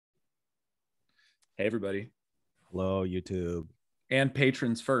Hey, everybody. Hello, YouTube. And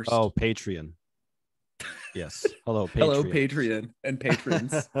patrons first. Oh, Patreon. Yes. Hello, Patreon. Hello, Patreon and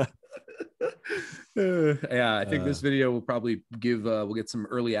patrons. Yeah, I think this video will probably give, we'll get some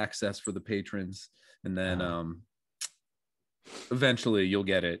early access for the patrons. And then eventually you'll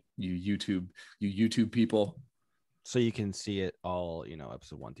get it, you YouTube people. So you can see it all,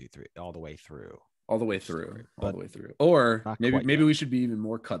 episode 1, 2, 3, all the way through. All the way through. Or maybe yet. We should be even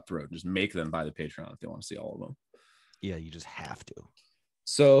more cutthroat and just make them buy the Patreon if they want to see all of them. Yeah, you just have to.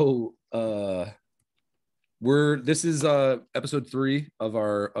 So this is episode 3 of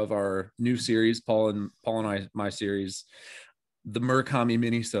our new series, Paul and my series, the Murakami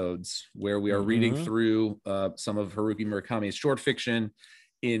Minisodes, where we are reading through some of Haruki Murakami's short fiction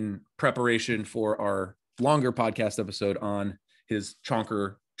in preparation for our longer podcast episode on his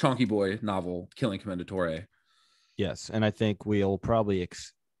Chonky Boy novel, Killing Commendatore. Yes, and I think we'll probably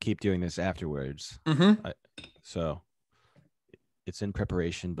keep doing this afterwards. So it's in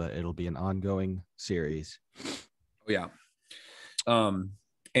preparation, but it'll be an ongoing series. Oh, yeah.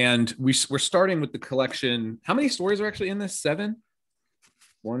 And we're starting with the collection. How many stories are actually in this? 7?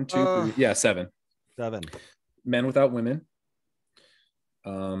 1, 2, 3. Yeah, 7. 7. Men Without Women.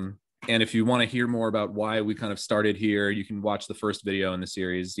 And if you want to hear more about why we kind of started here, you can watch the first video in the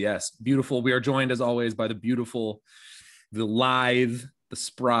series. Yes, beautiful. We are joined as always by the beautiful, the lithe, the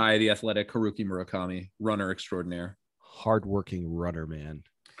spry, the athletic Haruki Murakami, runner extraordinaire. Hardworking runner, man.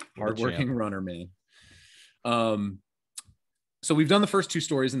 Hardworking runner, man. So we've done the first 2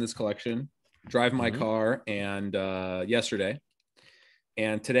 stories in this collection, Drive My Car and Yesterday.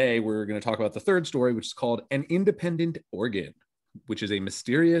 And today we're going to talk about the third story, which is called An Independent Organ, which is a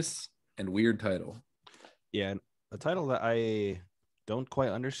mysterious and weird title. Yeah, a title that I don't quite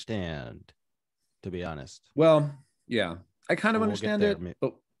understand, to be honest. Well, yeah, I kind of understand it,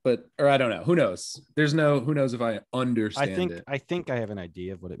 but I don't know. Who knows? Who knows if I understand it. I think I have an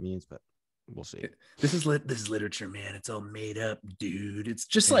idea of what it means, but we'll see. This is literature, man. It's all made up, dude. It's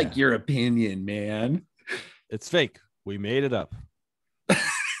just like your opinion, man. It's fake. We made it up.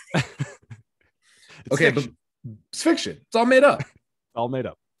 Okay, fiction. But it's fiction. It's all made up. All made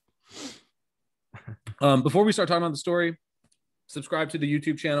up. Before we start talking about the story, subscribe to the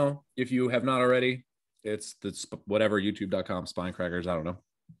YouTube channel if you have not already. It's whatever, youtube.com, Spinecrackers. I don't know.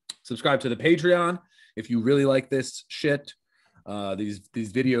 Subscribe to the Patreon if you really like this shit. These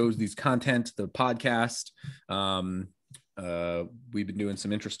videos, these content, the podcast. We've been doing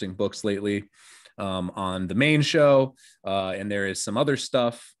some interesting books lately on the main show, and there is some other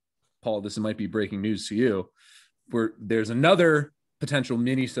stuff. Paul, this might be breaking news to you. There's another potential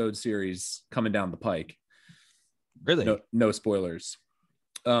Minisode series coming down the pike. Really? No spoilers.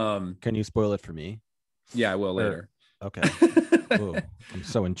 Can you spoil it for me? Yeah, I will later. Okay. Ooh, I'm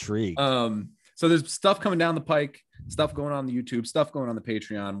so intrigued. So there's stuff coming down the pike, stuff going on the YouTube, stuff going on the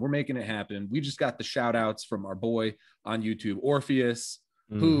Patreon. We're making it happen. We just got the shout outs from our boy on YouTube, Orpheus,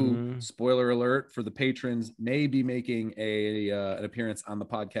 who, spoiler alert for the patrons, may be making an appearance on the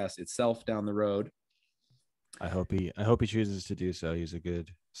podcast itself down the road. I hope he chooses to do so. He's a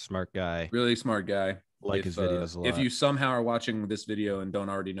good, smart guy. Really smart guy. Like his videos a lot. If you somehow are watching this video and don't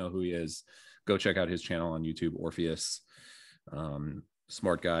already know who he is, go check out his channel on YouTube, Orpheus.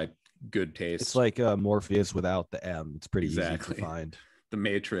 Smart guy, good taste. It's like Morpheus without the M. It's pretty easy to find. The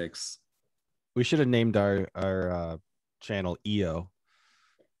Matrix. We should have named our channel EO.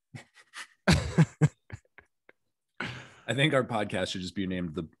 I think our podcast should just be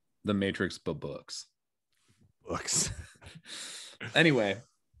named the Matrix Books. Anyway,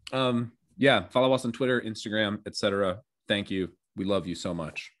 yeah, follow us on Twitter, Instagram, etc. Thank you. We love you so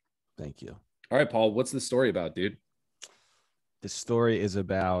much. Thank you. All right, Paul, what's the story about, dude? The story is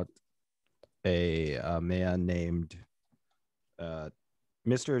about a man named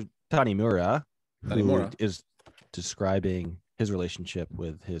Mr. Tanimura, who is describing his relationship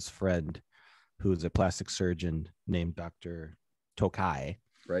with his friend, who is a plastic surgeon named Dr. Tokai.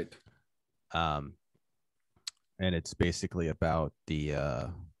 Right. And it's basically about the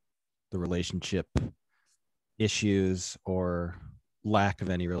relationship issues or lack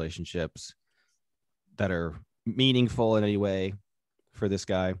of any relationships that are meaningful in any way for this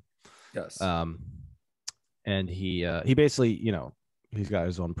guy. Yes. And he basically, he's got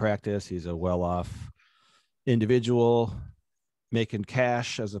his own practice. He's a well-off individual making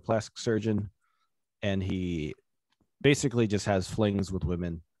cash as a plastic surgeon, and he basically just has flings with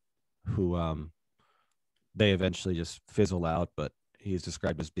women who they eventually just fizzle out, but he's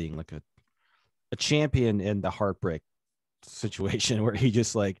described as being like a champion in the heartbreak situation where he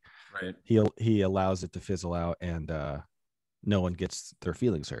just like right. he allows it to fizzle out and no one gets their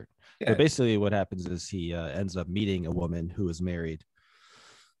feelings hurt. Yeah. But basically what happens is he ends up meeting a woman who is married.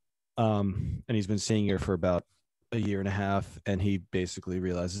 And he's been seeing her for about a year and a half, and he basically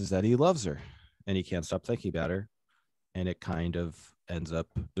realizes that he loves her and he can't stop thinking about her. And it kind of ends up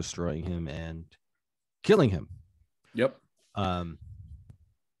destroying him and killing him. Yep. So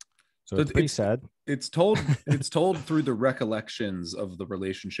it's pretty sad. It's told through the recollections of the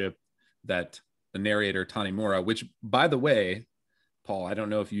relationship that the narrator Tanimura, which, by the way, Paul, I don't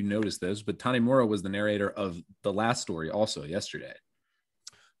know if you noticed this, but Tanimura was the narrator of the last story also yesterday.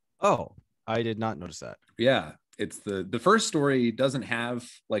 Oh, I did not notice that. Yeah, it's the first story doesn't have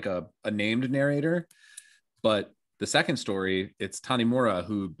like a named narrator, but the second story, it's Tanimura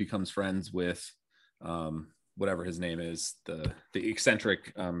who becomes friends with whatever his name is, the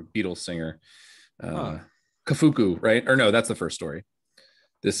eccentric Beatles singer, Kafuku, right? Or no, that's the first story.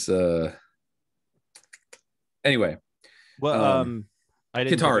 This anyway. Well, I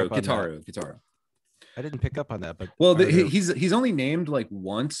didn't Kitaru. I didn't pick up on that, but well, he's only named like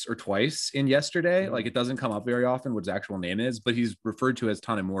once or twice in yesterday. Like it doesn't come up very often what his actual name is, but he's referred to as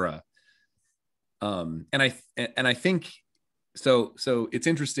Tanimura. And I think so it's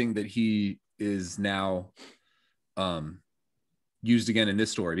interesting that he is now used again in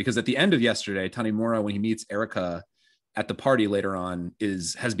this story, because at the end of yesterday, Tanimura, when he meets Erika at the party later on,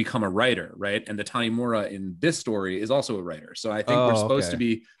 has become a writer, right? And the Tanimura in this story is also a writer. So I think we're supposed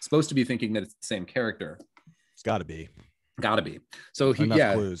to be thinking that it's the same character. It's got to be. So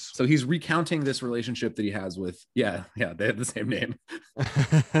clues. So he's recounting this relationship that he has with they have the same name.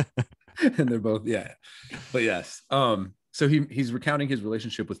 And they're both but yes. So he's recounting his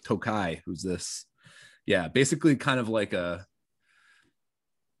relationship with Tokai, who's this basically kind of like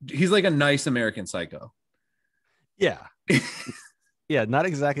he's like a nice American Psycho. Yeah. Yeah, not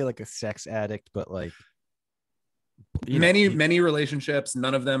exactly like a sex addict, but like many relationships,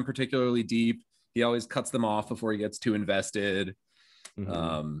 none of them particularly deep. He always cuts them off before he gets too invested.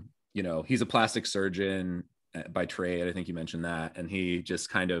 Mm-hmm. He's a plastic surgeon by trade. I think you mentioned that. And he just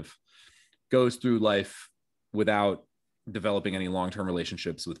kind of goes through life without developing any long-term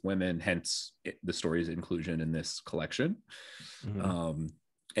relationships with women, hence the story's inclusion in this collection. Mm-hmm.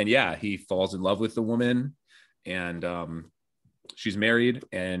 And he falls in love with the woman, and she's married.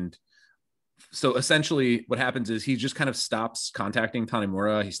 And so essentially what happens is he just kind of stops contacting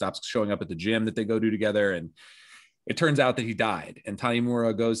Tanimura. He stops showing up at the gym that they go to together, and it turns out that he died. And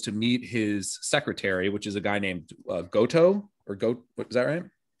Tanimura goes to meet his secretary, which is a guy named Goto, what is that right?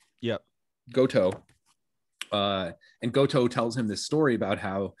 Yep. Goto. And Goto tells him this story about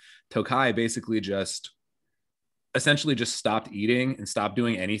how Tokai basically essentially just stopped eating and stopped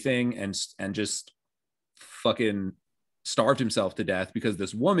doing anything and just fucking starved himself to death, because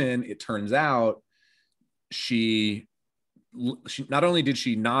this woman, it turns out, she not only did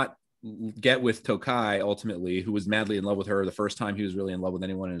she not get with Tokai ultimately, who was madly in love with her the first time he was really in love with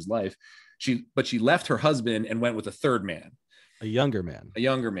anyone in his life, but she left her husband and went with a third man, a younger man.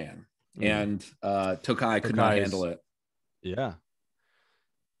 And Tokai could not handle it. Yeah,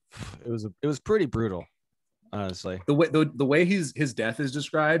 it was pretty brutal, honestly. The way his death is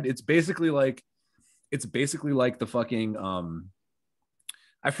described, it's basically like the fucking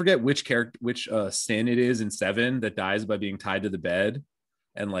I forget which sin it is in 7 that dies by being tied to the bed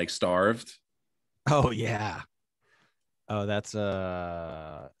and like starved. Oh yeah. Oh, that's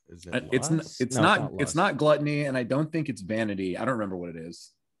is it it's not gluttony, and I don't think it's vanity. I don't remember what it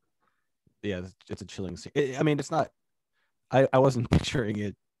is. Yeah, it's a chilling scene. I mean, it's not. I wasn't picturing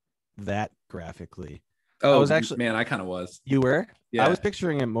it that graphically. Oh, I was actually, man, I kind of was. You were? Yeah. I was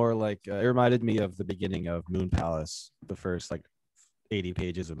picturing it more like it reminded me of the beginning of Moon Palace, the first like 80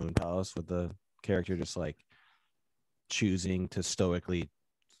 pages of Moon Palace, with the character just like choosing to stoically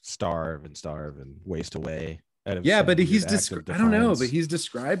starve and waste away. Yeah, but he's I don't know, but he's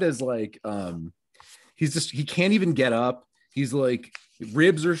described as like he can't even get up. He's like,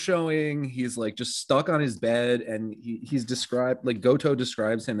 ribs are showing. He's like just stuck on his bed, and he's described, like, Goto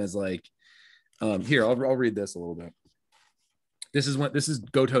describes him as like, here, I'll read this a little bit. This is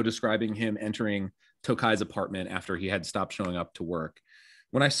Goto describing him entering Tokai's apartment after he had stopped showing up to work.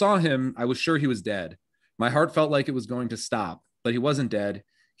 When I saw him, I was sure he was dead. My heart felt like it was going to stop, but he wasn't dead.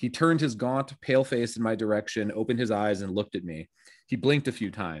 He turned his gaunt, pale face in my direction, opened his eyes, and looked at me. He blinked a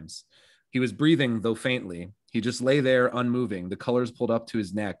few times. He was breathing, though faintly. He just lay there, unmoving, the colors pulled up to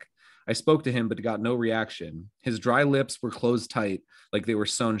his neck. I spoke to him, but got no reaction. His dry lips were closed tight, like they were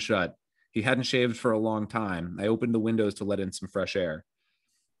sewn shut. He hadn't shaved for a long time. I opened the windows to let in some fresh air.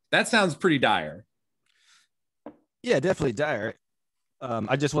 That sounds pretty dire. Yeah, definitely dire.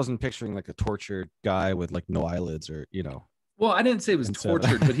 I just wasn't picturing like a tortured guy with like no eyelids, or Well, I didn't say it was And so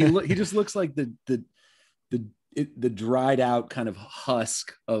tortured, but he just looks like the dried out kind of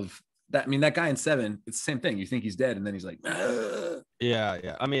husk of that. I mean, that guy in Seven, it's the same thing. You think he's dead, and then he's like, "Ugh."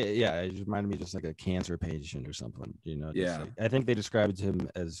 yeah. I mean, yeah, it reminded me just like a cancer patient or something, just Yeah. like, I think they described him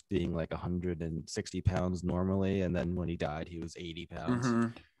as being like 160 pounds normally, and then when he died he was 80 pounds.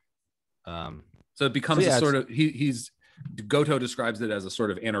 Mm-hmm. um So it so becomes a yeah, sort of he's Goto describes it as a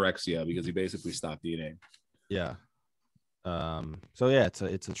sort of anorexia because he basically stopped eating. yeah. So yeah,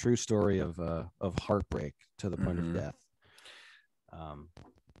 it's a true story of heartbreak to the point of death. um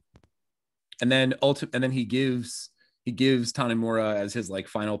And then he gives Tanemura as his like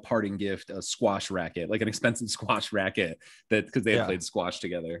final parting gift a squash racket, like an expensive squash racket, that because they had played squash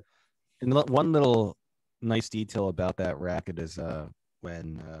together. And one little nice detail about that racket is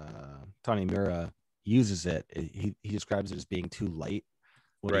when Tanemura uses it, he describes it as being too light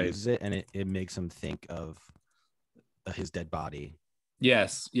when he uses it, and it makes him think of his dead body.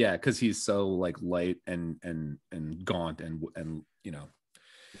 Yes, yeah, because he's so like light and gaunt and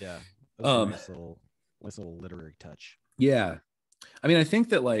Yeah, that was a nice little literary touch. Yeah, I mean, I think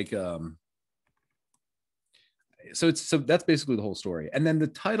that like so that's basically the whole story. And then the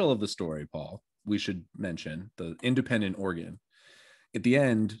title of the story, Paul, we should mention the independent organ. At the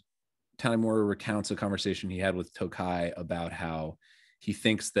end, Tanemura recounts a conversation he had with Tokai about how he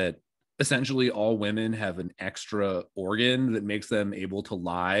thinks that essentially all women have an extra organ that makes them able to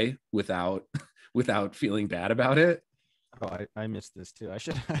lie without feeling bad about it. Oh, I missed this too. I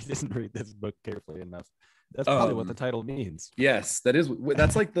didn't read this book carefully enough. That's probably what the title means. Yes,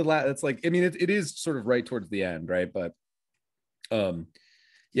 that's like that's like, I mean, it is sort of right towards the end, right? But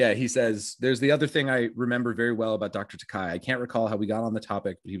yeah, he says, there's the other thing I remember very well about Dr. Takai. I can't recall how we got on the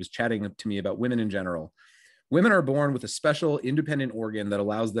topic, but he was chatting to me about women in general. Women are born with a special independent organ that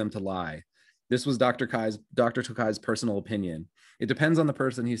allows them to lie. This was Dr. Takai's personal opinion. It depends on the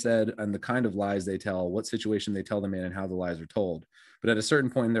person, he said, and the kind of lies they tell, what situation they tell them in, and how the lies are told. But at a certain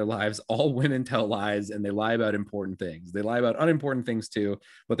point in their lives, all women tell lies, and they lie about important things. They lie about unimportant things too,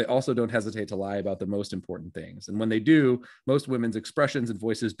 but they also don't hesitate to lie about the most important things. And when they do, most women's expressions and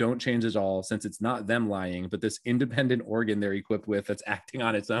voices don't change at all, since it's not them lying, but this independent organ they're equipped with that's acting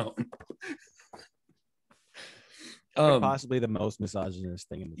on its own. Possibly the most misogynist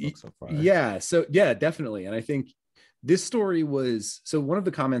thing in the book so far. Yeah, so yeah, definitely. And I think this story was, so one of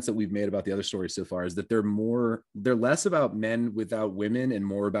the comments that we've made about the other stories so far is that they're less about men without women and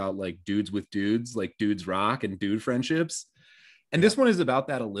more about like dudes with dudes, like dudes rock and dude friendships. And this one is about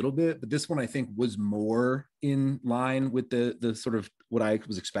that a little bit, but this one I think was more in line with the sort of what I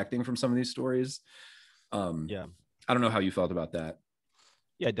was expecting from some of these stories. Yeah, I don't know how you felt about that.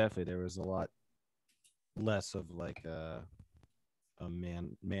 Yeah, definitely. There was a lot less of like a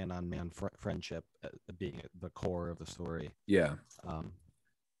man on man friendship being at the core of the story. Yeah.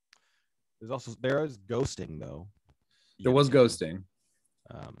 There is ghosting though. There was ghosting.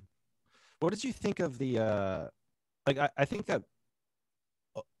 What did you think of the I think that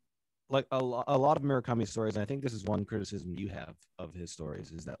like a lot of Murakami stories, and I think this is one criticism you have of his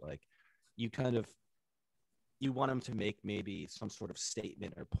stories, is that like you want him to make maybe some sort of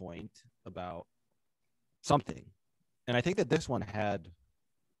statement or point about something. And I think that this one had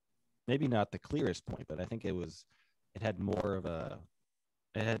maybe not the clearest point, but I think it had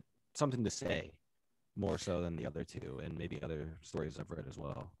it had something to say more so than the other two, and maybe other stories I've read as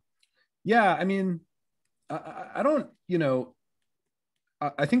well. Yeah, I mean, I don't,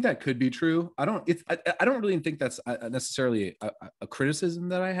 I think that could be true. I don't really think that's necessarily a criticism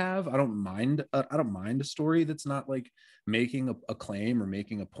that I have. I don't mind a story that's not like making a claim or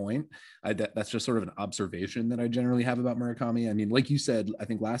making a point. That's just sort of an observation that I generally have about Murakami. I mean, like you said, I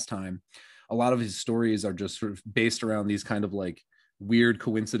think last time, a lot of his stories are just sort of based around these kind of like weird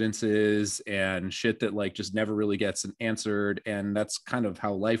coincidences and shit that like just never really gets answered. And that's kind of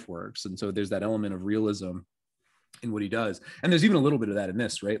how life works. And so there's that element of realism in what he does. And there's even a little bit of that in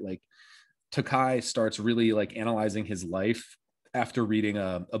this, right? Like Takai starts really like analyzing his life after reading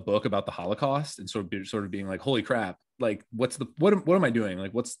a book about the Holocaust and sort of being like, holy crap, like what am I doing?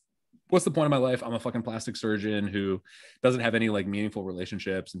 Like what's the point of my life? I'm a fucking plastic surgeon who doesn't have any like meaningful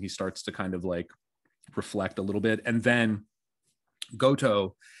relationships. And he starts to kind of like reflect a little bit. And then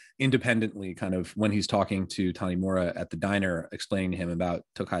Goto independently, kind of when he's talking to Tanemura at the diner, explaining to him about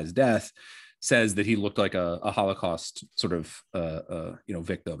Tokai's death, says that he looked like a Holocaust sort of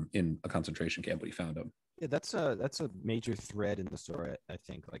victim in a concentration camp when he found him. Yeah, that's a major thread in the story. I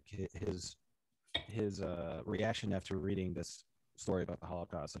think like his reaction after reading this story about the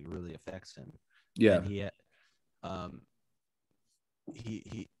Holocaust like really affects him. Yeah, and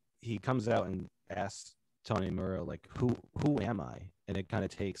he comes out and asks Tanimura, like, who am I? And it kind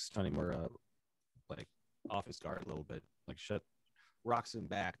of takes Tanimura like off his guard a little bit, like rocks him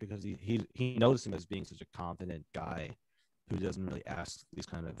back, because he knows him as being such a confident guy who doesn't really ask these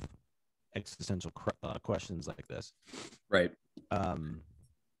kind of existential questions like this. Right.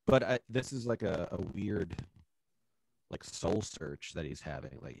 But this is like a weird like soul search that he's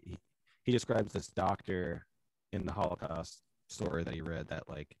having. Like he describes this doctor in the Holocaust story that he read, that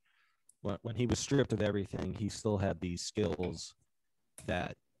like when he was stripped of everything, he still had these skills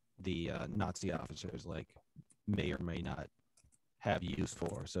that the Nazi officers like may or may not have use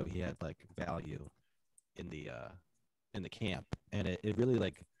for. So he had like value in the camp, and it really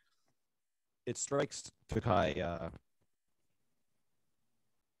like it strikes Tokai. All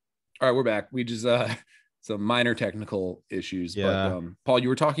right, we're back. We just some minor technical issues, yeah. But Paul, you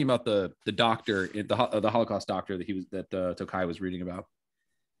were talking about the doctor, the Holocaust doctor that Tokai was reading about.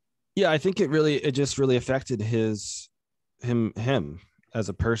 Yeah, I think it just really affected him as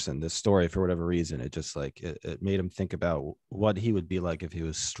a person, this story, for whatever reason. It just like it made him think about what he would be like if he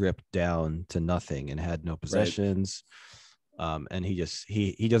was stripped down to nothing and had no possessions. Right. And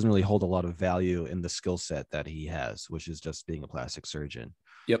he doesn't really hold a lot of value in the skill set that he has, which is just being a plastic surgeon.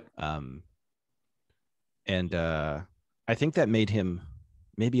 Yep. And I think that made him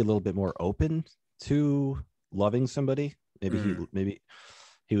maybe a little bit more open to loving somebody. Maybe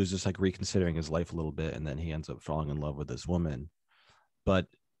he was just like reconsidering his life a little bit, and then he ends up falling in love with this woman. But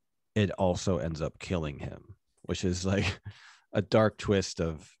it also ends up killing him, which is like a dark twist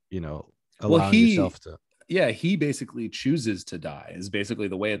of, allowing yourself to. Yeah, he basically chooses to die, is basically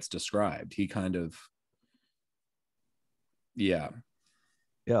the way it's described. He kind of, yeah.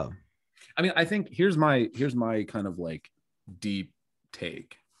 I mean, I think here's my kind of like deep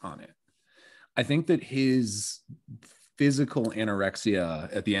take on it. I think that his physical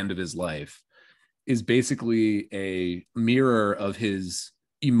anorexia at the end of his life is basically a mirror of his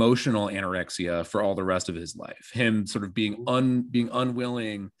emotional anorexia for all the rest of his life. Him sort of being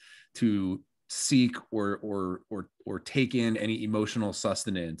unwilling to seek or take in any emotional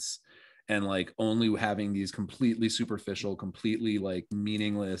sustenance, and like only having these completely superficial, completely like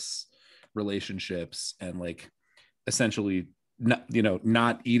meaningless relationships, and like essentially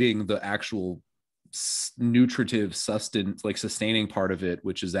not eating the actual nutritive sustenance, like sustaining part of it,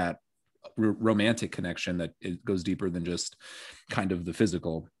 which is that romantic connection that it goes deeper than just kind of the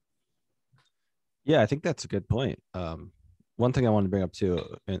physical. Yeah, I think that's a good point. One thing I want to bring up too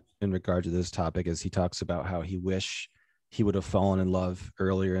in regard to this topic is he talks about how he wish he would have fallen in love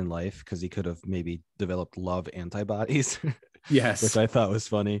earlier in life, because he could have maybe developed love antibodies. Yes. Which I thought was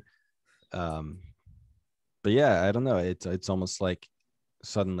funny. But yeah, I don't know. It's almost like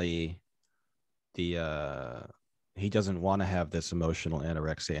suddenly he doesn't want to have this emotional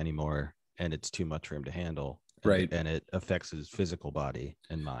anorexia anymore, and it's too much for him to handle. Right. And it affects his physical body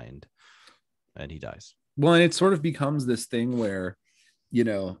and mind, and he dies. Well, and it sort of becomes this thing where,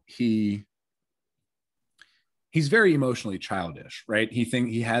 he's very emotionally childish, right? He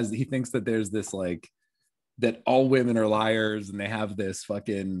thinks that there's this like, that all women are liars, and they have this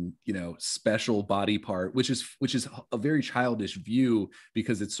fucking, special body part, which is a very childish view,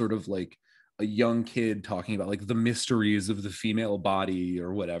 because it's sort of like a young kid talking about like the mysteries of the female body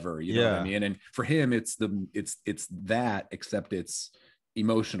or whatever, you know what I mean? And for him, it's that, except it's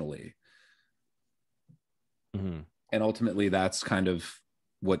emotionally. Mm-hmm. And ultimately that's kind of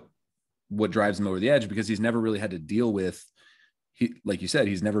what drives him over the edge, because he's never really had to deal with, like you said,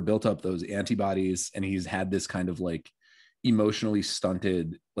 he's never built up those antibodies, and he's had this kind of like emotionally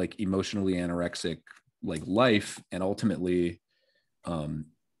stunted, like emotionally anorexic like life. And ultimately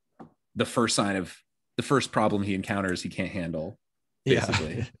the first problem he encounters, he can't handle,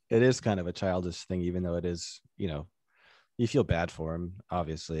 basically. Yeah, it is kind of a childish thing, even though it is, you feel bad for him.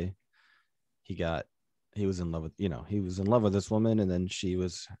 Obviously he was in love with this woman, and then she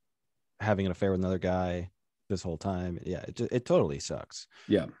was having an affair with another guy this whole time. Yeah, it totally sucks.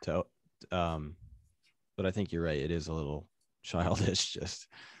 Yeah. So but I think you're right, it is a little childish. Just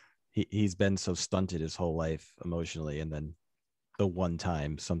he's been so stunted his whole life emotionally, and then the one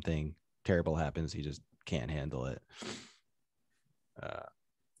time something terrible happens, he just can't handle it.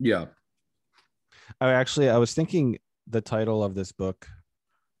 Yeah. I was thinking the title of this book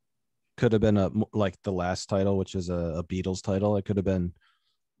could have been like the last title, which is a Beatles title. It could have been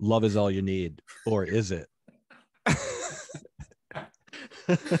 "Love Is All You Need," or is it?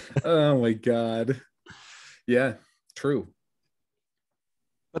 Oh my God. Yeah, true.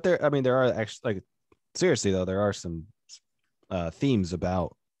 But there are actually, like, seriously though, there are some themes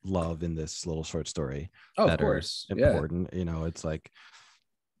about love in this little short story that of course. are important. It's like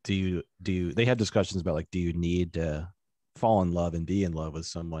they had discussions about like, do you need to fall in love and be in love with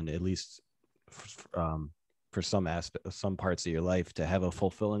someone, at least for some aspect, some parts of your life, to have a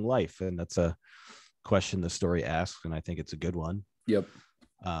fulfilling life? And that's a question the story asks, and I think it's a good one. Yep.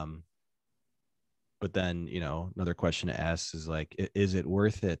 But then, another question it asks is like, is it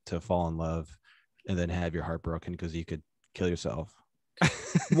worth it to fall in love and then have your heart broken because you could kill yourself?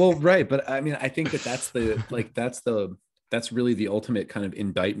 Well, right. But I mean, I think that's really the ultimate kind of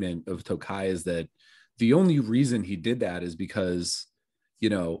indictment of Tokai, is that the only reason he did that is because, I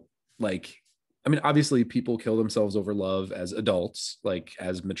mean, obviously people kill themselves over love as adults, like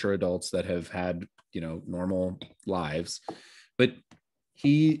as mature adults that have had, normal lives. But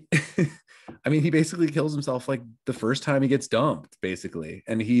he, I mean, he basically kills himself like the first time he gets dumped, basically.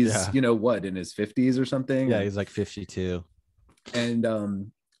 And he's, what, in his 50s or something? Yeah, he's like 52.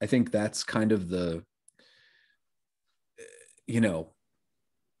 And I think that's kind of the,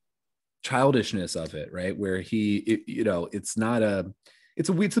 childishness of it, right? Where it's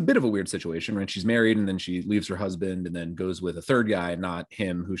a bit of a weird situation, right? She's married and then she leaves her husband and then goes with a third guy, not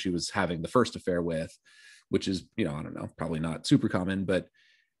him who she was having the first affair with, which is, I don't know, probably not super common, but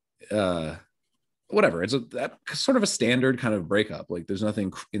whatever. It's that sort of a standard kind of breakup. Like there's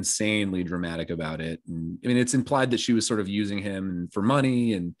nothing insanely dramatic about it. And I mean, it's implied that she was sort of using him for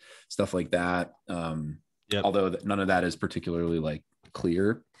money and stuff like that. Although none of that is particularly like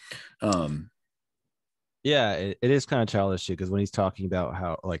clear. Yeah, it is kind of childish too, because when he's talking about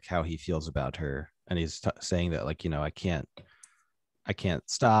how he feels about her, and he's saying that like, I can't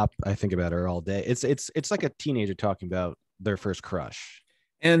stop. I think about her all day. It's like a teenager talking about their first crush.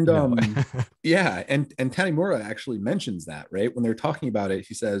 And yeah, and Tanimura actually mentions that, right? When they're talking about it,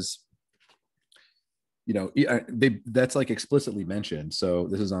 he says, that's like explicitly mentioned. So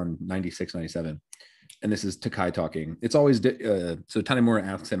this is on 96, 97. And this is Tokai talking. It's always so Tanimura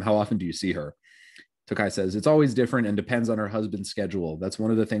asks him, how often do you see her? Tokai says, it's always different and depends on her husband's schedule. That's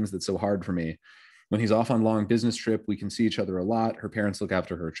one of the things that's so hard for me. When he's off on long business trip, we can see each other a lot. Her parents look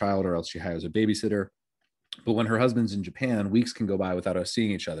after her child, or else she hires a babysitter. But when her husband's in Japan, weeks can go by without us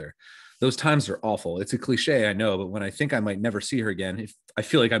seeing each other. Those times are awful. It's a cliche, I know, but when I think I might never see her again, I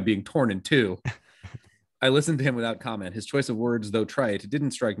feel like I'm being torn in two. I listened to him without comment. His choice of words, though trite,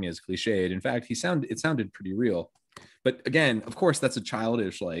 didn't strike me as cliched. In fact, it sounded pretty real. But again, of course, that's a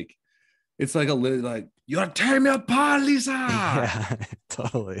childish, like, it's like like, you're tearing me apart, Lisa. Yeah,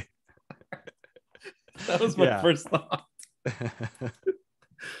 totally. That was my first thought.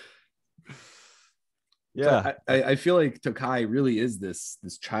 Yeah. So I feel like Tokai really is this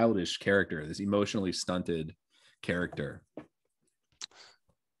childish character, this emotionally stunted character.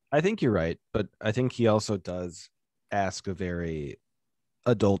 I think you're right, but I think he also does ask a very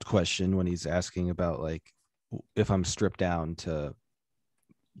adult question when he's asking about like, if I'm stripped down to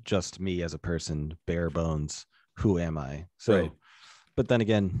just me as a person, bare bones, who am I? So, right. But then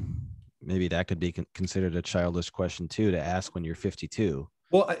again, maybe that could be considered a childish question too, to ask when you're 52.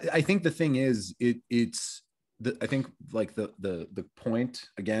 Well, I think the thing is, I think like the point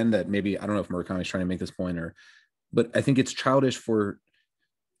again, that maybe, I don't know if Murakami is trying to make this point, but I think it's childish for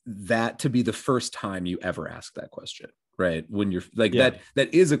that to be the first time you ever ask that question, right? When you're like, that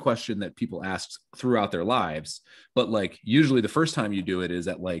is a question that people ask throughout their lives, but like usually the first time you do it is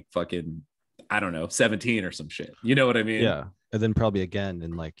at like fucking, I don't know, 17 or some shit. You know what I mean? Yeah. And then probably again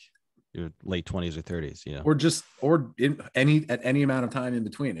in like your late 20s or 30s, or at any amount of time in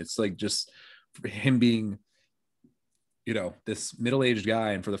between. It's like just him being, this middle-aged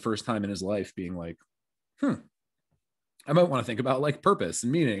guy, and for the first time in his life being like, I might want to think about like purpose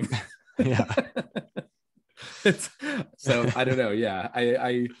and meaning. Yeah. So I don't know. Yeah.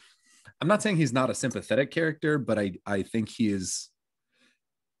 I'm not saying he's not a sympathetic character, but I think he's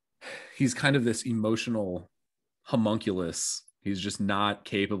kind of this emotional homunculus. He's just not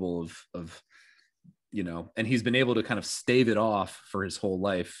capable of, and he's been able to kind of stave it off for his whole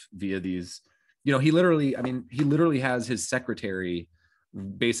life via these, he literally has his secretary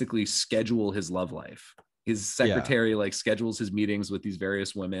basically schedule his love life. His secretary like schedules his meetings with these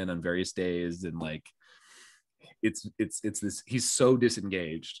various women on various days. And like, it's this, he's so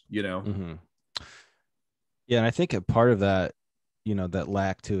disengaged, Mm-hmm. Yeah. And I think a part of that, that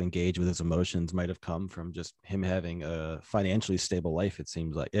lack to engage with his emotions might have come from just him having a financially stable life. It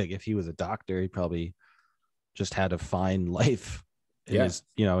seems like if he was a doctor, he probably just had a fine life in his,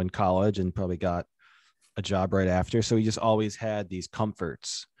 in college, and probably got a job right after. So he just always had these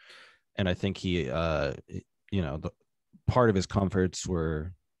comforts. And I think he, the part of his comforts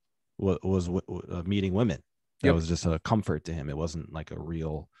was meeting women. That was just a comfort to him. It wasn't like a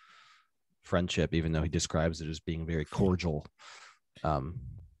real friendship, even though he describes it as being very cordial.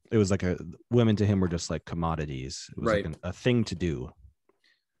 it was like women to him were just like commodities. It was Right. like a thing to do.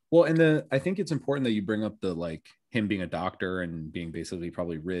 Well, and I think it's important that you bring up the like him being a doctor and being basically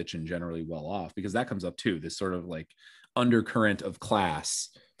probably rich and generally well off, because that comes up too. This sort of like undercurrent of class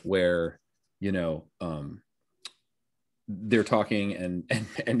where, you know, they're talking and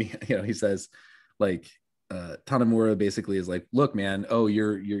you know, he says like Tanamura basically is like, look, man, oh,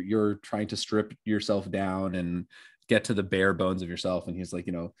 you're trying to strip yourself down and get to the bare bones of yourself. And he's like,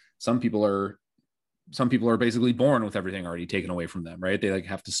 you know, some people are basically born with everything already taken away from them, right? They like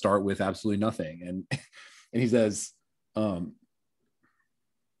have to start with absolutely nothing. And he says, I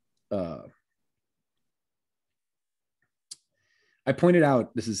pointed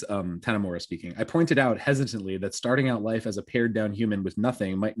out, this is Tanamura speaking, I pointed out hesitantly that starting out life as a pared down human with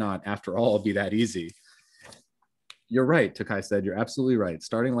nothing might not, after all, be that easy. You're right, Takai said. You're absolutely right.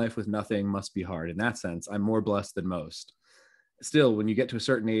 Starting life with nothing must be hard. In that sense, I'm more blessed than most. Still, when you get to a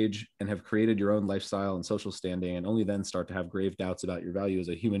certain age and have created your own lifestyle and social standing, and only then start to have grave doubts about your value as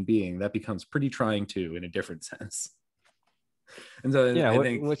a human being, that becomes pretty trying too, in a different sense. And so Yeah, I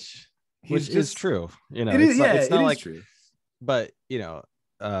think which is true. You know, it's not it like is true. But you know,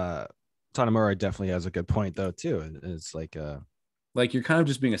 Tanamura definitely has a good point though too. It's like you're kind of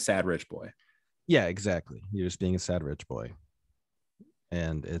just being a sad rich boy. Yeah, exactly. You're just being a sad rich boy.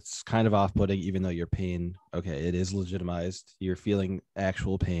 And it's kind of off-putting, even though your pain, okay, it is legitimized. You're feeling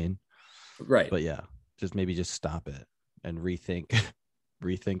actual pain. Right. But yeah, maybe stop it and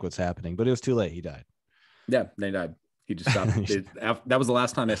rethink what's happening. But it was too late. He died. Yeah, he died. He just stopped. That was the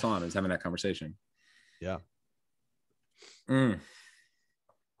last time I saw him, is having that conversation. Yeah. But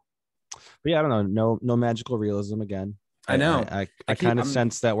yeah, I don't know. No magical realism again. I know. I kind of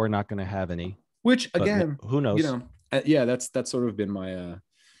sense that we're not going to have any. Which again, who knows? You know, yeah, that's sort of been my that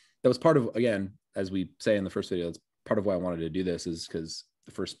was part of, again, as we say in the first video, that's part of why I wanted to do this, is because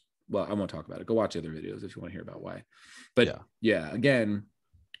the first, well, I won't talk about it. Go watch the other videos if you want to hear about why. But yeah, again,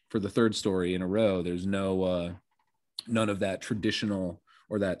 for the third story in a row, there's no none of that traditional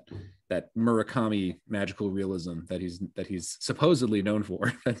or that Murakami magical realism that he's supposedly known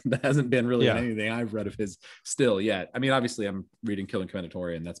for. That hasn't been really in anything I've read of his still yet. I mean, obviously I'm reading Killing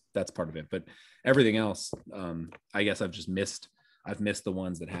Commentatori, and that's part of it, but everything else, I guess I've missed the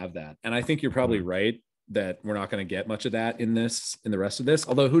ones that have that. And I think you're probably right that we're not going to get much of that in the rest of this,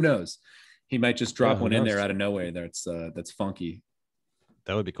 although who knows, he might just drop one in there out of nowhere that's funky.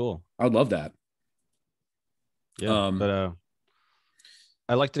 That would be cool. I would love that. Yeah. But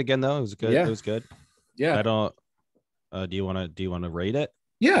I liked it again though. It was good. Yeah. It was good. Yeah. I don't. Do you want to rate it?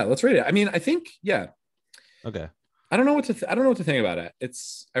 Yeah, let's rate it. I mean, I think Okay. I don't know what to think about it.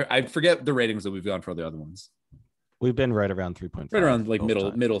 I forget the ratings that we've gone for the other ones. We've been right around 3.5. Right around like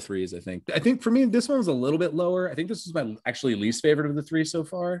middle threes, I think. I think for me, this one was a little bit lower. I think this is my actually least favorite of the three so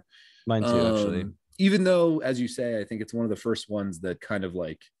far. Mine too, actually. Even though, as you say, I think it's one of the first ones that kind of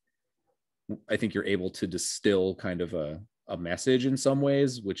like, I think you're able to distill kind of a message in some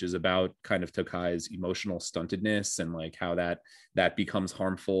ways, which is about kind of Tokai's emotional stuntedness and like how that becomes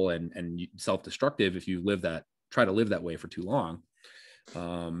harmful and self-destructive if you try to live that way for too long.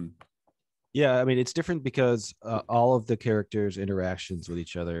 Yeah, I mean, it's different because all of the characters' interactions with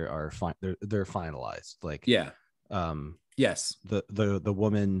each other are fine. They're finalized. Like, yes, the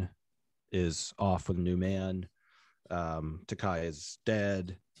woman is off with a new man. Takai is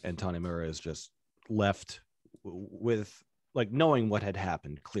dead, and Tanimura is just left with like knowing what had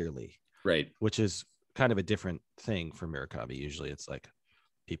happened clearly, right? Which is kind of a different thing for Murakami. Usually, it's like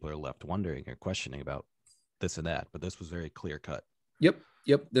people are left wondering or questioning about this and that, but this was very clear cut. Yep.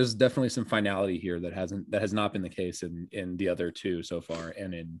 There's definitely some finality here that has not been the case in the other two so far,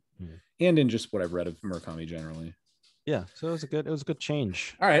 and in just what I've read of Murakami generally. Yeah, so it was a good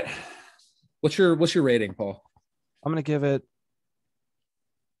change. All right, what's your rating, Paul? I'm gonna give it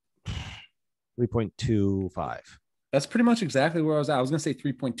 3.25. That's pretty much exactly where I was at. I was gonna say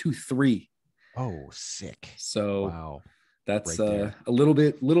 3.23. Oh, sick. So wow, that's right a little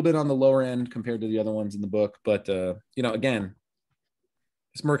bit on the lower end compared to the other ones in the book, but again,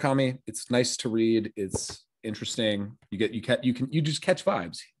 it's Murakami. It's nice to read. It's interesting. You just catch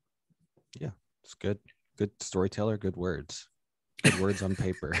vibes. Yeah, it's good storyteller. Good words on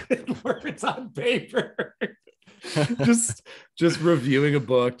paper. Good words on paper. just reviewing a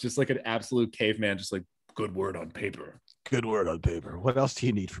book, just like an absolute caveman, just like good word on paper. Good word on paper. What else do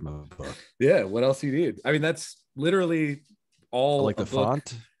you need from a book? Yeah, what else do you need? I mean, that's literally all. I like the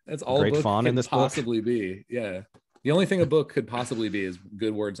font. That's all great font in this possibly book. Be. Yeah. The only thing a book could possibly be is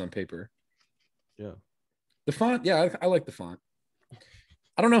good words on paper. Yeah. The font, yeah, I like the font.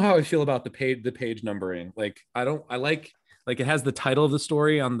 I don't know how I feel about the page numbering. Like, I like it has the title of the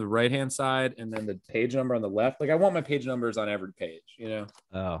story on the right hand side and then the page number on the left. Like I want my page numbers on every page, you know.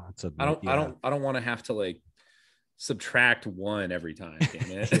 Oh, it's a I don't want to have to like subtract one every time.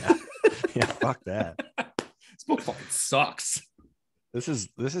 Damn it. Yeah, fuck that. This book fucking sucks. This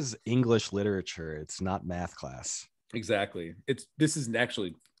is English literature. It's not math class. Exactly. This is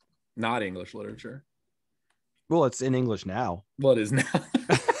actually not English literature. Well, it's in English now. Well, it is now.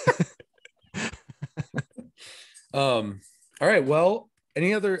 All right. Well,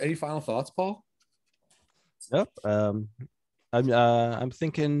 any final thoughts, Paul? Yep. I'm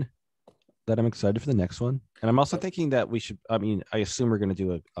thinking that I'm excited for the next one, and I'm also thinking that we should. I mean, I assume we're going to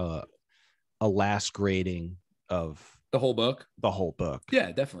do a last grading of the whole book. The whole book.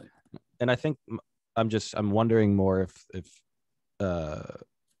 Yeah, definitely. And I think I'm wondering more if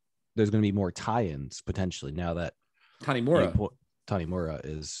there's going to be more tie-ins potentially now that Tanimura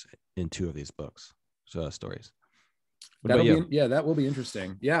is in 2 of these books, stories. That will be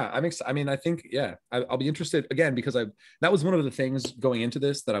interesting. Yeah, I'm excited. I mean, I think, I'll be interested again because that was one of the things going into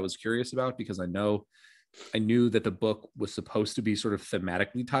this that I was curious about because I knew that the book was supposed to be sort of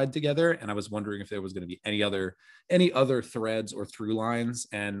thematically tied together, and I was wondering if there was going to be any other threads or through lines,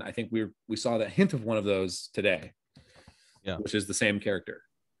 and I think we saw that hint of one of those today, which is the same character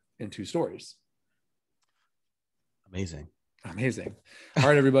in 2 stories. Amazing. All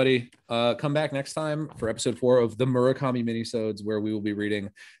right, everybody, come back next time for episode 4 of the Murakami Minisodes, where we will be reading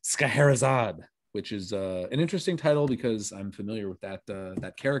Scheherazade, which is an interesting title because I'm familiar with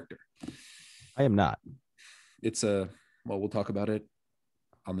that character. I am not. We'll talk about it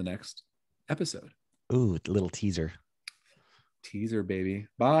on the next episode. Ooh, little teaser. Teaser, baby.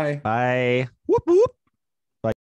 Bye. Bye. Whoop, whoop.